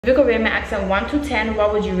If you could rate my accent 1 to 10,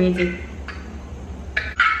 what would you rate it?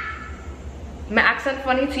 My accent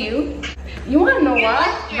funny to you? You wanna know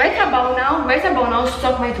what? Right about now,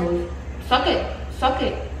 suck my toes. Suck it, suck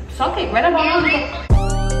it, suck it. Right about now.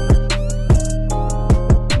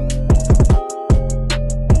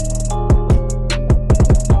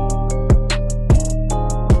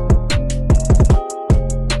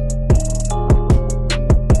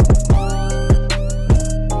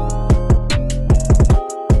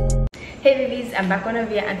 I'm back on a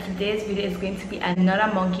video, and today's video is going to be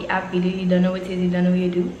another monkey app video. You don't know what it is, you don't know what you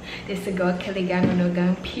do. This is a girl Kelly gang or no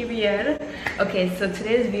gang period. Okay, so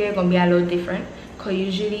today's video is gonna be a little different because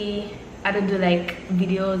usually I don't do like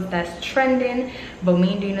videos that's trending, but we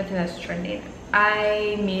ain't doing nothing that's trending.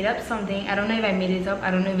 I made up something. I don't know if I made it up, I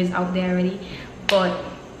don't know if it's out there already, but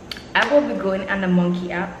I will be going on the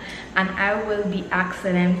monkey app and I will be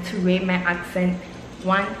asking them to rate my accent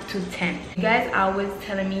 1 to 10. You guys are always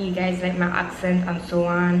telling me you guys like my accent and so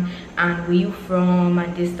on, and where you from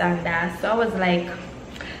and this and that. So I was like,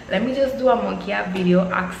 let me just do a monkey app video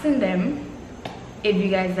asking them if you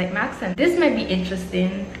guys like my accent. This might be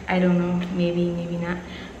interesting. I don't know, maybe not.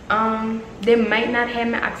 They might not hear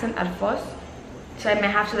my accent at first, so I might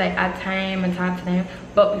have to like add time and talk to them.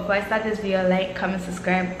 But before I start this video, like, comment,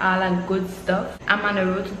 subscribe, all that good stuff. I'm on the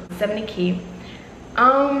road to 70K.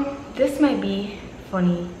 This might be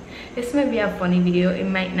funny. This might be a funny video, it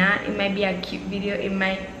might not. It might be a cute video, it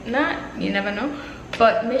might not, you never know.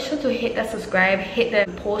 But make sure to hit that subscribe, hit the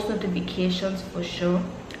post notifications for sure.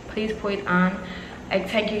 Please put it on. I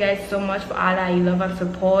thank you guys so much for all that you love and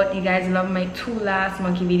support. You guys love my 2 last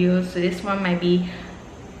monkey videos, so this one might be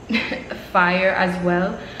fire as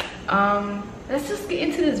well. Let's just get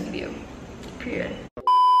into this video, period.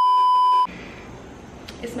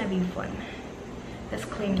 This might be fun. Let's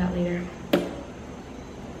claim that later.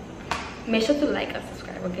 Make sure to like and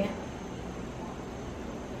subscribe, okay?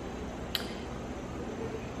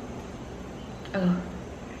 Oh.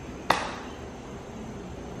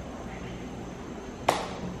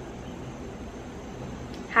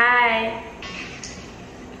 Hi.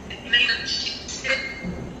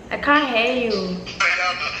 I can't hear you.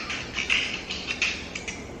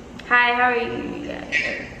 Hi, how are you?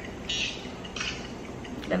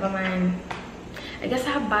 Never mind. I guess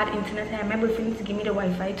I have bad internet. I remember if you need to give me the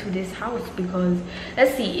Wi-Fi to this house, because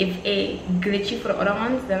let's see, if it glitchy for the other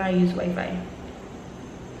ones, then I use Wi-Fi.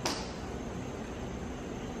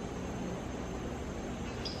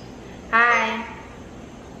 Hi.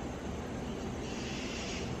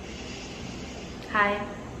 Hi.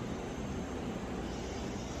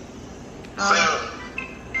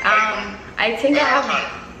 I think I have,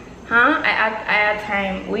 I had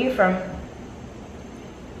time. Where you from?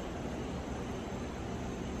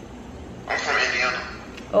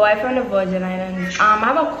 Oh, I'm from the Virgin Islands. I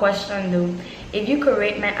have a question though. If you could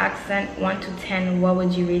rate my accent 1 to 10, what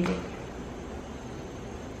would you rate it?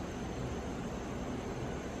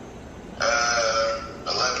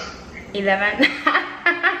 11. 11?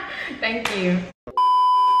 Thank you.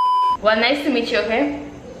 Well, nice to meet you, okay?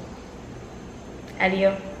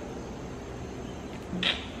 Adios.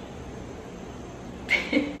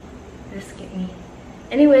 Just get me.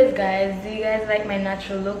 Anyways, guys, do you guys like my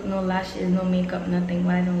natural look? No lashes, no makeup, nothing.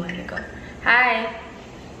 Well, I don't want makeup. Hi.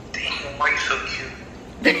 Damn, why you so cute?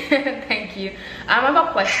 Thank you. I have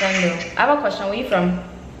a question though. I have a question. Where you from?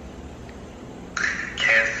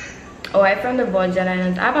 Kansas. Oh, I'm from the Virgin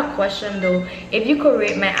Islands. I have a question though. If you could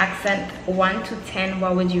rate my accent 1 to 10,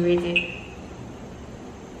 what would you rate it?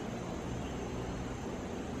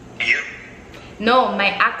 You? No, my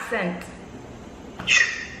accent.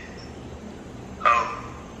 Oh.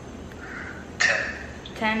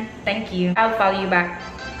 10. Thank you. I'll follow you back.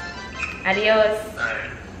 Adios.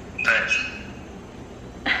 Alright. Thanks.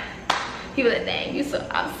 People are like,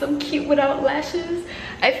 dang, I'm so cute without lashes.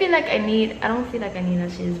 I don't feel like I need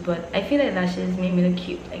lashes, but I feel like lashes make me look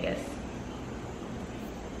cute, I guess.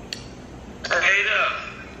 Hey there.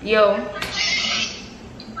 Yo.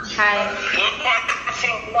 Hi. What part of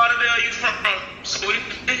Fort Lauderdale you from,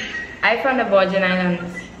 sweetie? I'm from the Virgin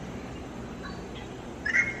Islands.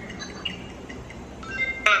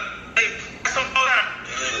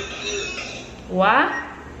 What?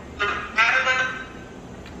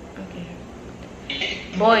 Okay.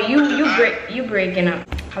 Boy, you breaking up.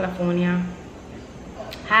 California.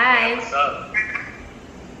 Hi. What's up?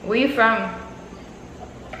 Where you from?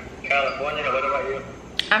 California. What about you?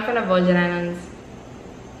 I'm from the Virgin Islands.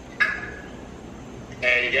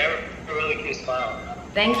 Hey, you got a really cute smile.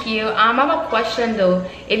 Thank you. I have a question though.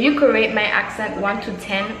 If you could rate my accent 1 to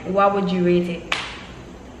 10, what would you rate it?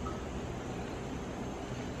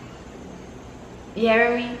 You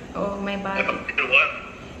hearing me? Oh, my bad. What?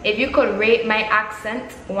 If you could rate my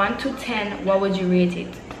accent 1 to 10, what would you rate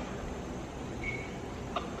it?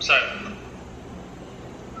 Sorry.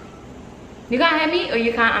 You can't hear me or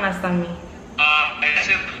you can't understand me? I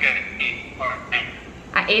said okay. 8 or 9.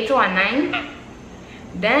 An 8 or a 9?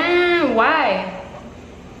 Damn, why?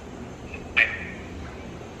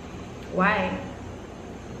 Why?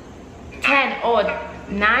 10 or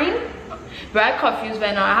 9? But I'm confused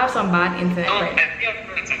right now. I have some bad internet right now.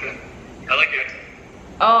 I like it.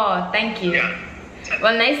 Oh, thank you. Yeah.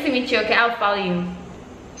 Well, nice to meet you. Okay, I'll follow you.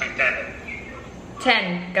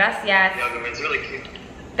 10. Gracias. Yeah, it's really cute.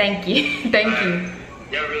 Thank you. Thank you.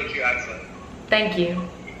 You have a really cute accent. Thank you.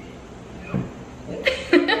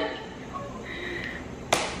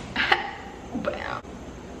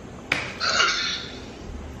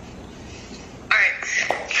 Alright.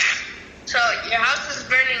 So, your house is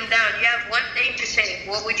burning down. You have one thing to save.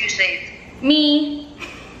 What would you save? Me.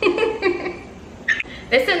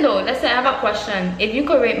 Listen though, listen, I have a question. If you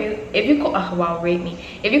could rate me, if you could, rate me.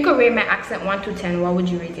 If you could rate my accent 1 to 10, what would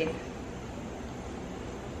you rate it?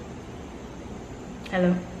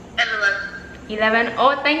 Hello? 11.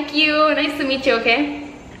 Oh, thank you. Nice to meet you,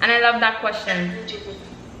 okay? And I love that question.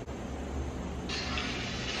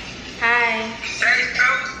 Hi. Hey,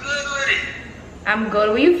 what's good with it? I'm good.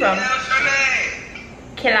 Where you from? What's your name?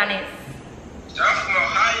 Killanis. I'm from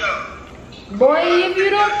Ohio. Boy,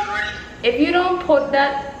 if you don't put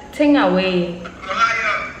that thing away.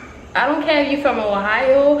 Ohio. I don't care if you're from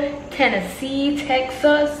Ohio, Tennessee,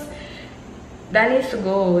 Texas. That needs to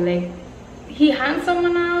go. Like, he handsome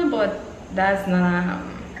and all, but that's not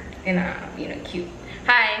cute.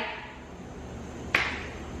 Hi.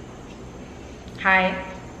 Hi.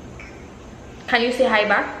 Can you say hi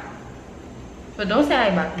back? But don't say hi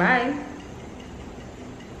back. Bye.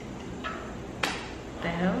 The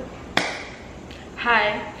hell?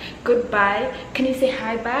 Hi. Goodbye. Can you say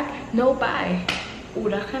hi back? No, bye. Oh,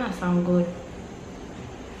 that kind of sound good.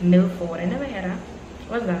 Milford. I never heard that.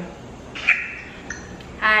 What's that?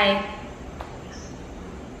 Hi.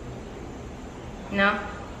 No?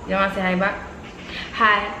 You don't want to say hi back?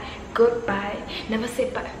 Hi. Goodbye. Never say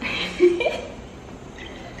bye.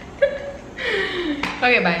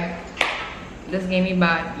 Okay, bye. This gave me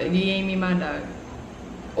bad. You gave me my dog.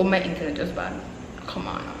 Oh, my internet just bad. Come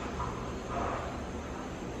on.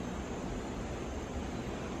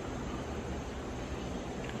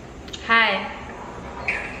 Hi.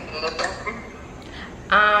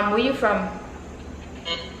 Where you from?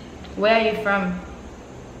 Where are you from?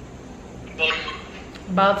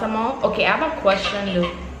 Baltimore? Okay, I have a question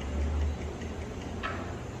though.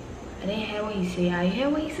 I didn't hear what you say. Are you hear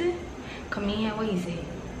what you say? Come in here, what you say?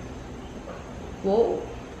 Whoa,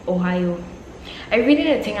 Ohio. I really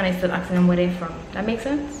didn't think and I still asking them where they're from. That makes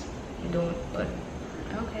sense? You don't, but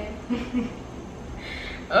okay.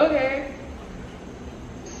 Okay.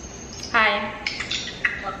 Hi.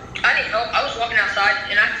 I need help. I was walking outside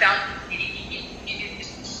and I found.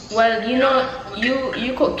 Well, you know,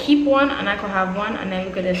 you could keep one and I could have one and then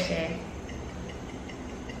we could just share.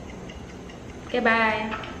 Okay,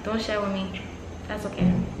 bye. Don't share with me. That's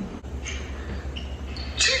okay.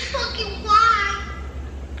 She's fucking white.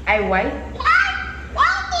 I white? Why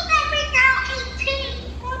did every girl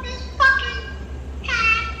 18 on this fucking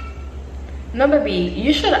tag? No, baby,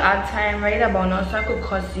 you should add time right about now so I could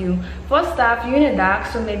cuss you. First off, you in the dark,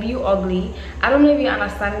 so maybe you ugly. I don't know if you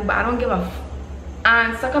understand me, but I don't give a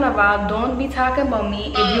and second of all, don't be talking about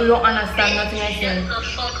me if you don't understand nothing I say.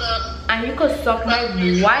 And you could suck my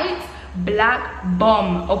white black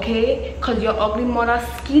bum, okay? Cause your ugly mother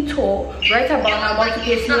skeeto right about now about to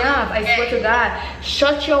piss me off. I swear to God.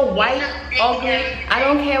 Shut your white ugly. I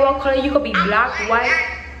don't care what color. You could be black,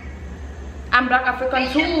 white. I'm black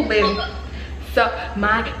African too, baby. So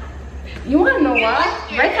my, you wanna know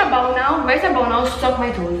what? Right about now, suck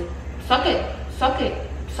my toes. Suck it, suck it,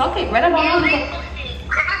 suck it. Right about now.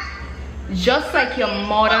 Just like your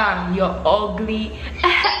mother, you're ugly.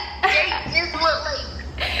 This look like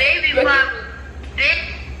baby mama.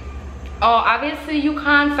 Oh, obviously you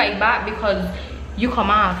can't fight back because you come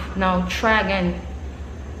off. Now try again.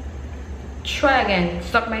 Try again.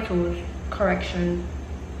 Suck my toes. Correction.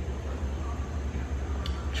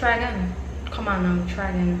 Try again. Come on now.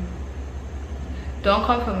 Try again. Don't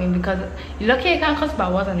come for me because you look here, you can't cuss, but I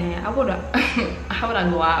wasn't here. I would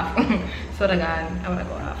go off. So the God, I would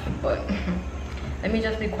go off. But let me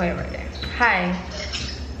just be quiet right there. Hi.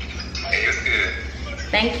 Hey, it's good.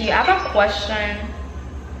 Thank you. I have a question.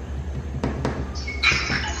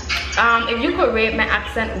 If you could rate my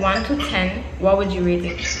accent 1 to 10, what would you rate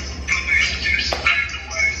it?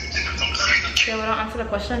 Okay, we don't answer the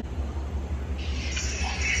question.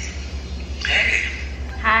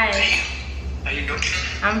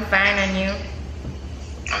 I'm fine, and you?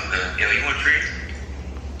 I'm good. Yo, you want to trade?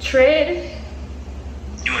 Trade?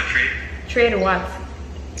 You want to trade? Trade what?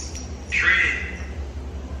 Trade.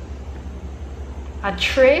 A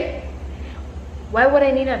tray? Why would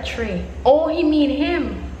I need a tray? Oh, he mean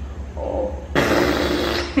him. Oh.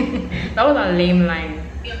 That was a lame line.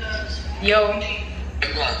 Yo.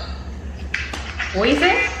 What you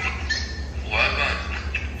say? What?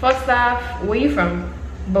 First off, where you from?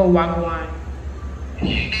 Bawagwan.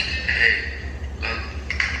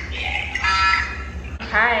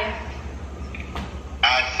 Hi. I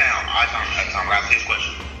got 6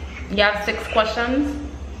 questions. You have 6 questions?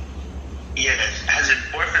 Yes. Has your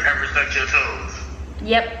boyfriend ever sucked your toes?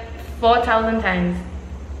 Yep. 4,000 times.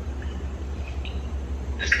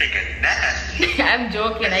 This nigga nasty. I'm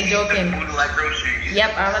joking. I'm joking. Booty like groceries.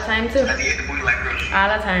 Yep, all the time too. Has he ate the booty like groceries? All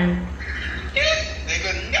the time. This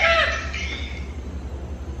nigga nasty.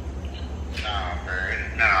 Nah,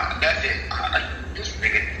 man. Nah, that's it. This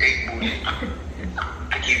nigga ate booty.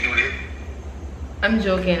 I can't do this. I'm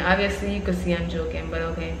joking. Obviously, you could see I'm joking, but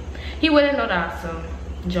okay. He wouldn't know that, so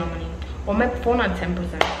Germany. Or my phone on 10%,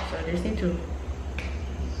 so I just need to.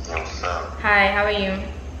 What's up? Hi, how are you?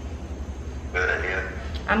 Good idea.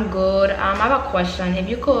 I'm good. I have a question. If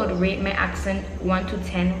you could rate my accent 1 to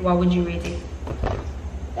 10, what would you rate it?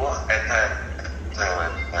 What?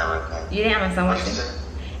 You didn't understand what I said?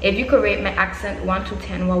 If you could rate my accent 1 to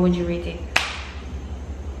 10, what would you rate it?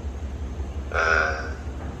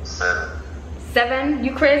 7. 7?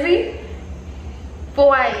 You crazy? For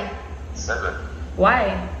why? 7.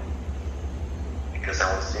 Why? Because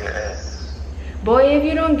I want to see your ass. Boy, if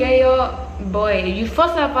you don't get your boy, you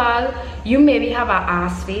first of all, you maybe have an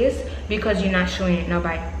ass face because you're not showing it. No,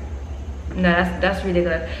 bye. No, that's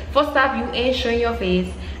ridiculous. First off, you ain't showing your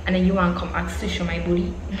face, and then you want to come ask to show my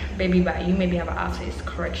booty. Baby, bye. You maybe have an ass face.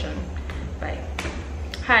 Correction. Bye.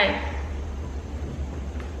 Hi.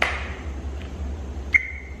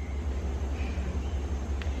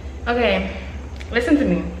 Okay, listen to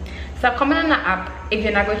me. Stop coming on the app if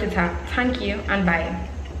you're not going to tap. Thank you and bye.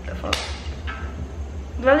 The fuck.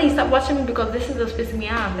 Really, stop watching me because this is just pissing me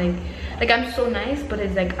off. Like I'm so nice, but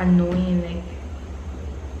it's like annoying. Like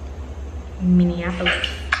Minneapolis.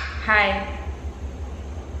 Hi.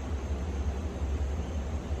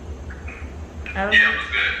 I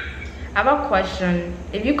have a question.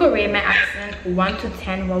 If you could rate my accent 1 to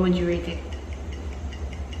 10, what would you rate it?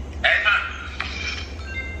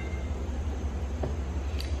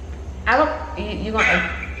 You gonna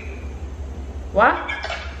what?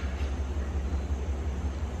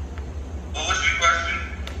 What was your question?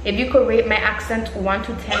 If you could rate my accent 1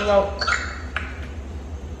 to 10, well,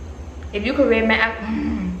 if you could rate my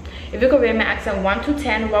accent 1 to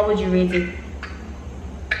 10, what would you rate it?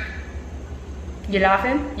 You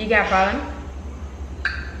laughing? You got a problem?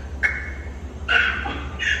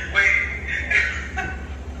 Wait.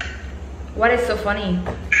 What is so funny?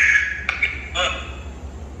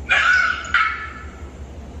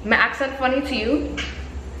 My accent funny to you?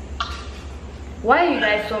 Why are you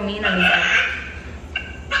guys so mean on this app?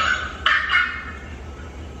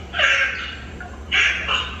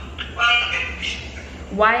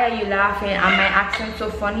 Why are you laughing? Am my accent so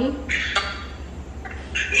funny?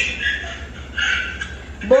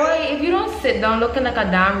 Boy, if you don't sit down looking like a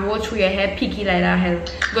damn roach with your hair peaky like that, hell,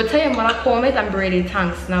 go tell your mother comb it and braid it.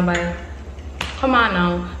 Thanks. Now bye. Come on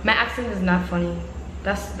now. My accent is not funny.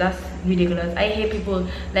 That's ridiculous. I hate people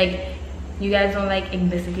like you guys don't like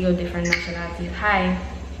ethnicity or different nationalities. Hi.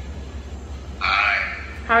 Hi.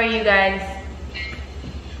 How are you guys?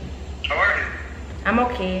 How are you? I'm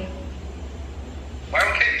okay. Why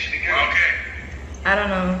okay? You should be good. Okay. I don't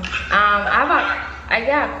know. I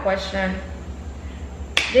got a question.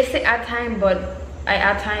 They say add time, but I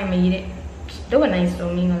add time and you didn't. They were nice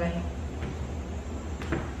though, me like.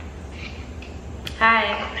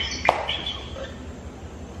 Hi.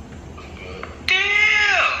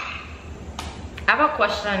 I have a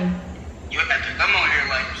question. You have to come on here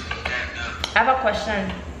like that. I have a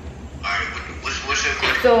question. Alright, what's your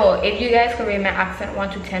question? So, if you guys could rate my accent 1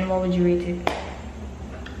 to 10, what would you rate it?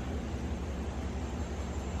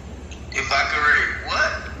 If I could rate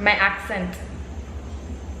what? My accent.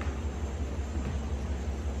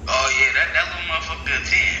 Oh yeah, that little motherfucker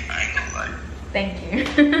 10. I ain't gonna lie. Thank you.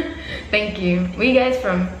 Thank you. Where you guys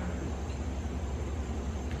from?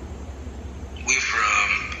 We from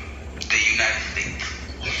the United States.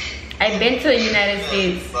 I've been to the United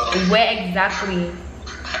States. Where exactly?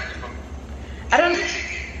 I don't.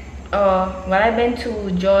 Oh, well, I've been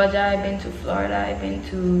to Georgia. I've been to Florida. I've been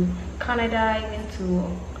to Canada. I've been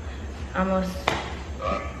to almost.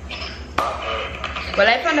 Well,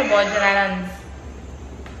 I'm from the Virgin Islands.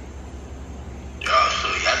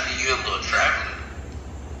 you a little traveling.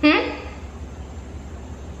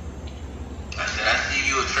 I said, I see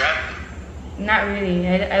you a traveling. Not really.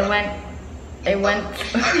 I went. I mean,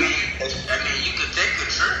 you could take a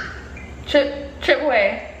trip. Trip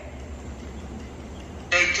where?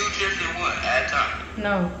 Take 2 trips in one at a time.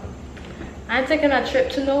 No. I ain't taking a trip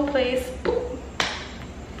to no place.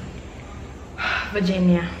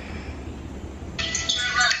 Virginia.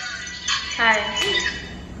 Hi.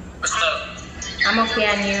 What's up? I'm okay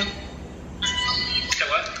on you. Say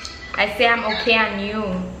what? I say I'm okay on you.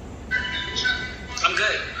 I'm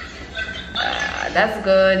good. That's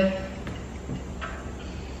good.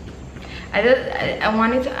 I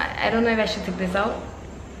wanted to. I don't know if I should take this out.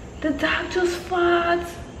 The dog just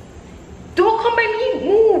farts. Don't come by me.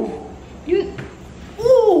 Move. You.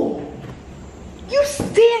 Ooh. You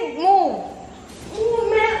stink. Move. Ooh,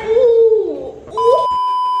 man. Ooh. Ooh.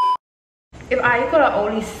 If I could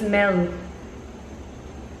only smell.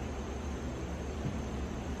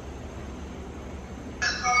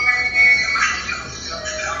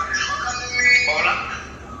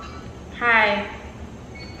 Hi.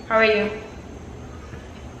 How are you?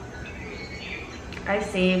 I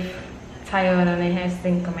safe. Tired and I have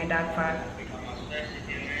stink on my dog fart.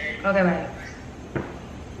 Okay, bye.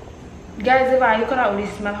 Guys, if I could only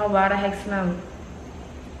smell how bad the heck smell.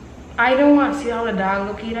 I don't want to see how the dog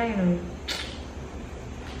look either, you know.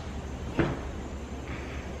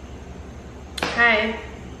 Hi.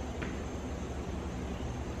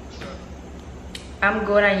 I'm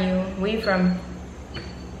good on you. Where you from?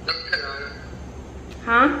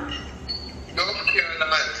 Huh? North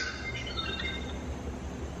Carolina.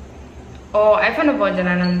 Oh, I'm from the Virgin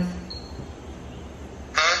Islands.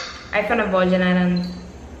 Huh? I'm from the Virgin Islands.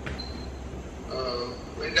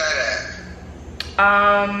 Where's that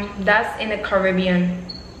at? That's in the Caribbean.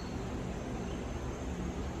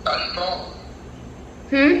 That's small.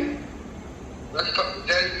 That's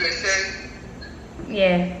that USA?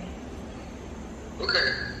 Yeah.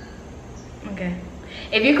 Okay. Okay.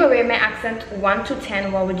 If you could rate my accent 1 to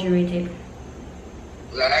 10, what would you rate it?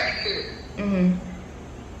 Like it.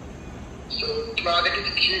 So, tomorrow they get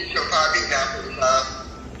to choose your 5 examples.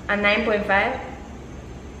 A 9.5?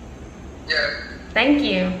 Yeah. Thank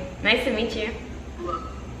you. Nice to meet you.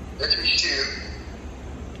 That's what you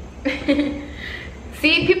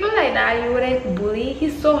See, people like that you wouldn't bully.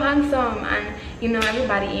 He's so handsome, and you know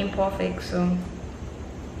everybody ain't perfect, so.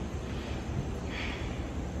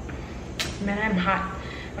 Man, I'm hot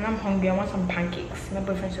and I'm hungry. I want some pancakes. My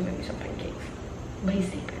boyfriend should make me some pancakes, but he's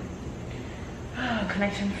sleeping.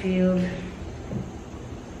 Connection failed.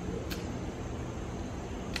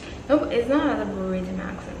 Nope, it's not a rating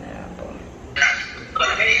accent there, but.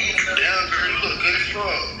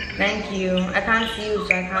 Thank you. I can't see you,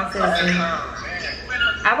 so I can't say the same.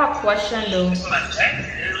 I have a question though.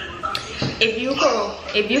 If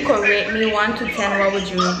you could rate me 1 to 10, what would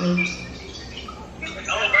you rate me?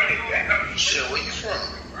 Shit, where you from?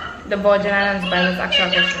 The Virgin Islands, by this actual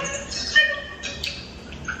question.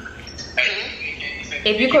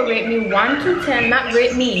 If you could rate me 1 to 10, not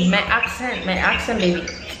rate me, my accent, baby.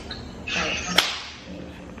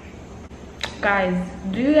 Guys,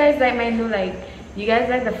 do you guys like my new, like, you guys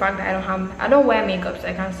like the fact that I don't wear makeup, so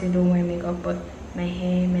I can't say don't wear makeup, but my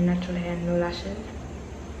hair, my natural hair, no lashes.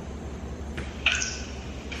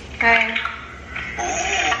 Hi.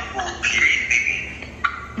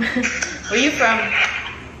 Where you from?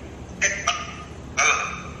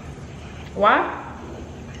 What?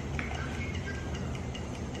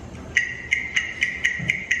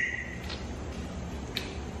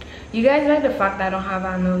 You guys like the fact that I don't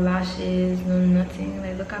have no lashes, no nothing.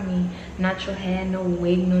 Like, look at me, natural hair, no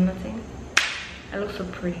wig, no nothing. I look so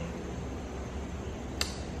pretty.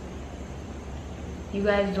 You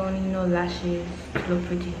guys don't need no lashes to look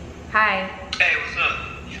pretty. Hi. Hey, what's up?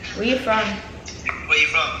 Where you from? Where you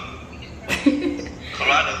from?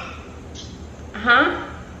 Colorado. Huh?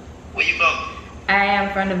 Where you from? I am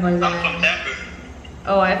from the Virgin I'm from Islands. Denver.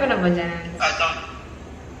 Oh, I'm from the Virgin Islands. I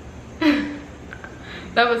don't.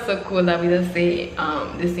 That was so cool that we just say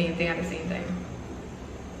the same thing at the same time.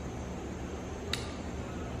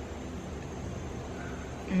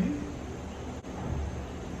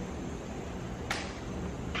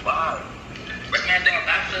 Wow. What's my thing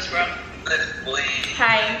about this, bro? Good boy.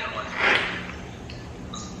 Hi.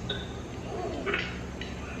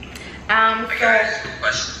 So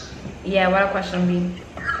Question. yeah, what a question be?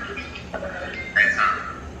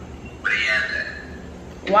 Where you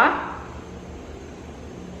at? What?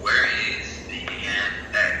 Where is the end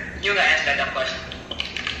at? You gotta answer that dumb question.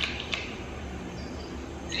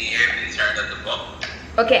 Did you hear me turn up the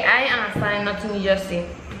phone? Okay, I understand nothing you just say.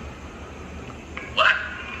 What?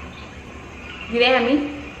 You didn't hear me?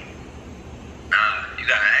 You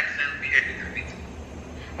got an accent? We hear you.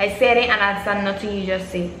 I said it and I understand nothing you just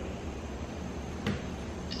say.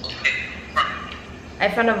 Okay. I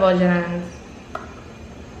from the Virgin Islands.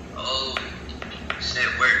 Oh, you said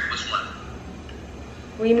where? Which one?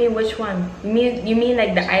 What do you mean which one? You mean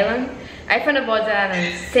like the island? I from the Virgin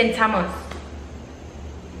Islands, St. Thomas.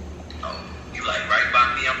 Oh, you like right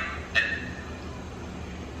by me?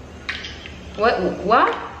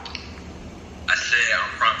 What? I said I'm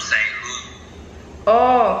from St. Louis.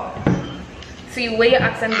 Oh. So where your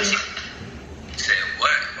accent be? You said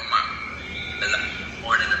what? Well, my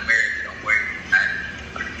born in America, don't worry.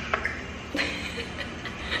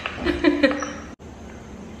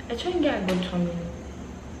 I try and get a good tummy.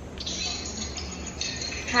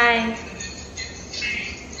 Hi.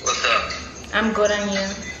 What's up? I'm good on you.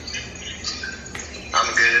 I'm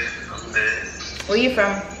good. Where you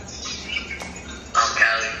from? I'm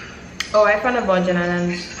Cali. Oh, I'm from the Virgin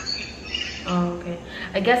Islands. Oh, okay.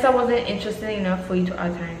 I guess I wasn't interested enough for you to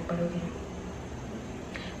add time, but okay.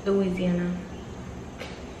 Louisiana.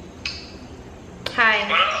 Hi.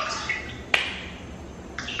 What up?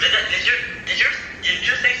 Did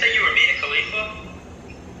your thing say you were meeting Khalifa?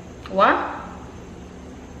 What?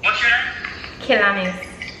 What's your name? Kilanis.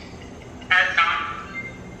 Hi, Tom.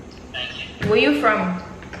 Thank you. Where you from?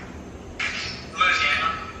 Louisiana.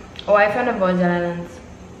 Oh, I'm from the Virgin Islands.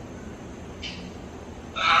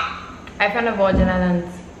 I'm from the Virgin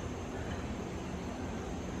Islands.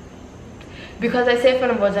 Because I say from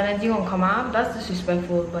the Virgin Islands, you gonna come out? That's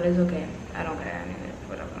disrespectful, but it's okay. I don't care. Anyway,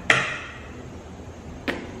 whatever.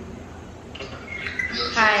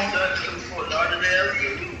 Hi.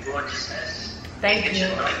 Thank you.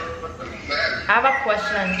 I have a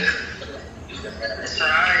question.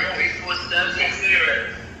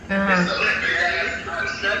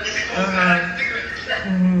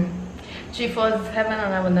 She falls heaven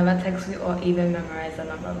and I will never text you or even memorize the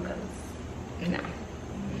number because no.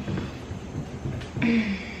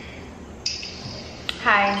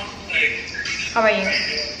 Hi. How are you?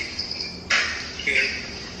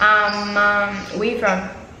 Where you from?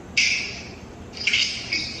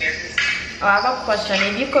 Oh, I have a question.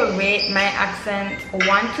 If you could rate my accent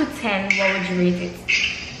 1 to 10, what would you rate it?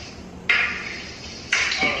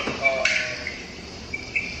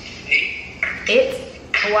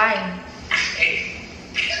 8? Why?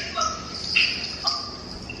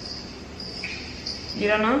 You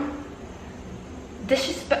don't know?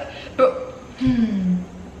 Disrespect, bro.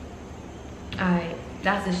 Alright,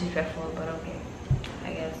 that's disrespectful, but okay.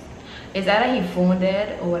 I guess. Is that he phone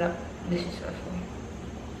dead or what? Disrespectful.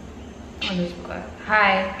 Oh, this book.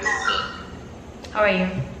 Hi. How are you?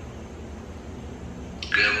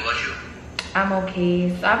 Good, what about you? I'm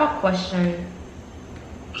okay. So I have a question.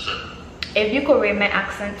 What's up? If you could rate my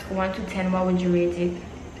accent 1 to 10, what would you rate it?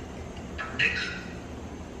 6.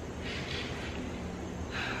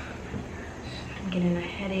 I'm getting a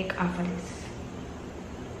headache after this.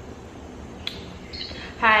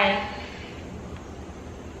 Hi.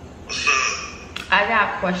 What's up? I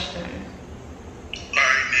got a question.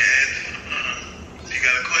 Alright, man. You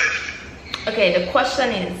got a question? Okay, the question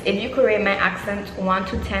is, if you could rate my accent 1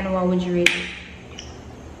 to 10, what would you rate it?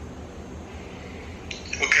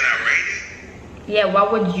 What can I rate it? Yeah,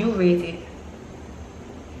 what would you rate it?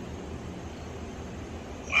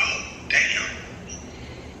 Wow, damn.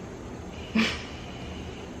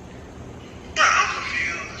 Bro, I'm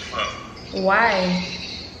confused as fuck. Why?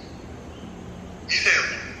 You said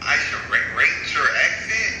I should rate your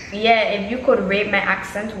accent? Yeah, if you could rate my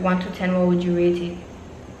accent 1 to 10, what would you rate it?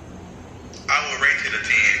 I would rate it a 10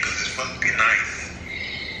 because it's fucking nice.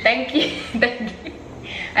 Thank you. Thank you.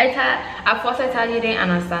 At first I thought you didn't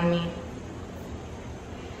understand me.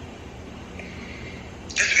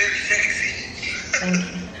 It's very sexy. Thank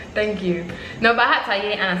you. Thank you. No, but I thought you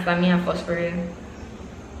didn't understand me at first for real.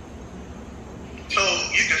 So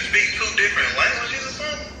you can speak 2 different languages or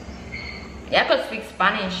something? Yeah, I could speak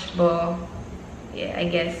Spanish, but yeah, I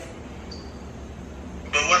guess.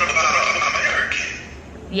 But what about American?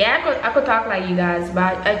 Yeah, I could talk like you guys,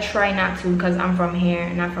 but I try not to because I'm from here,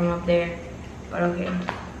 not from up there. But okay.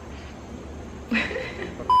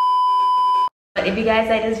 But if you guys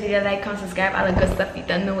like this video, like, comment, subscribe, all the good stuff. You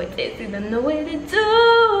don't know what it is, you don't know what to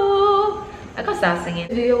do. I could start singing.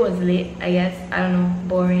 The video was late, I guess. I don't know,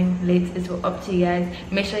 boring, late. It's up to you guys.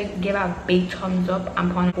 Make sure you give a big thumbs up and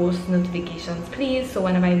turn on post notifications, please. So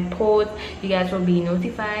whenever I post, you guys will be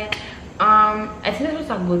notified. I think this was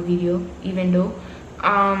a good video, even though.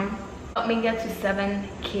 Help me get to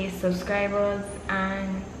 7K subscribers,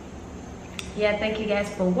 and yeah, thank you guys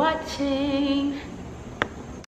for watching.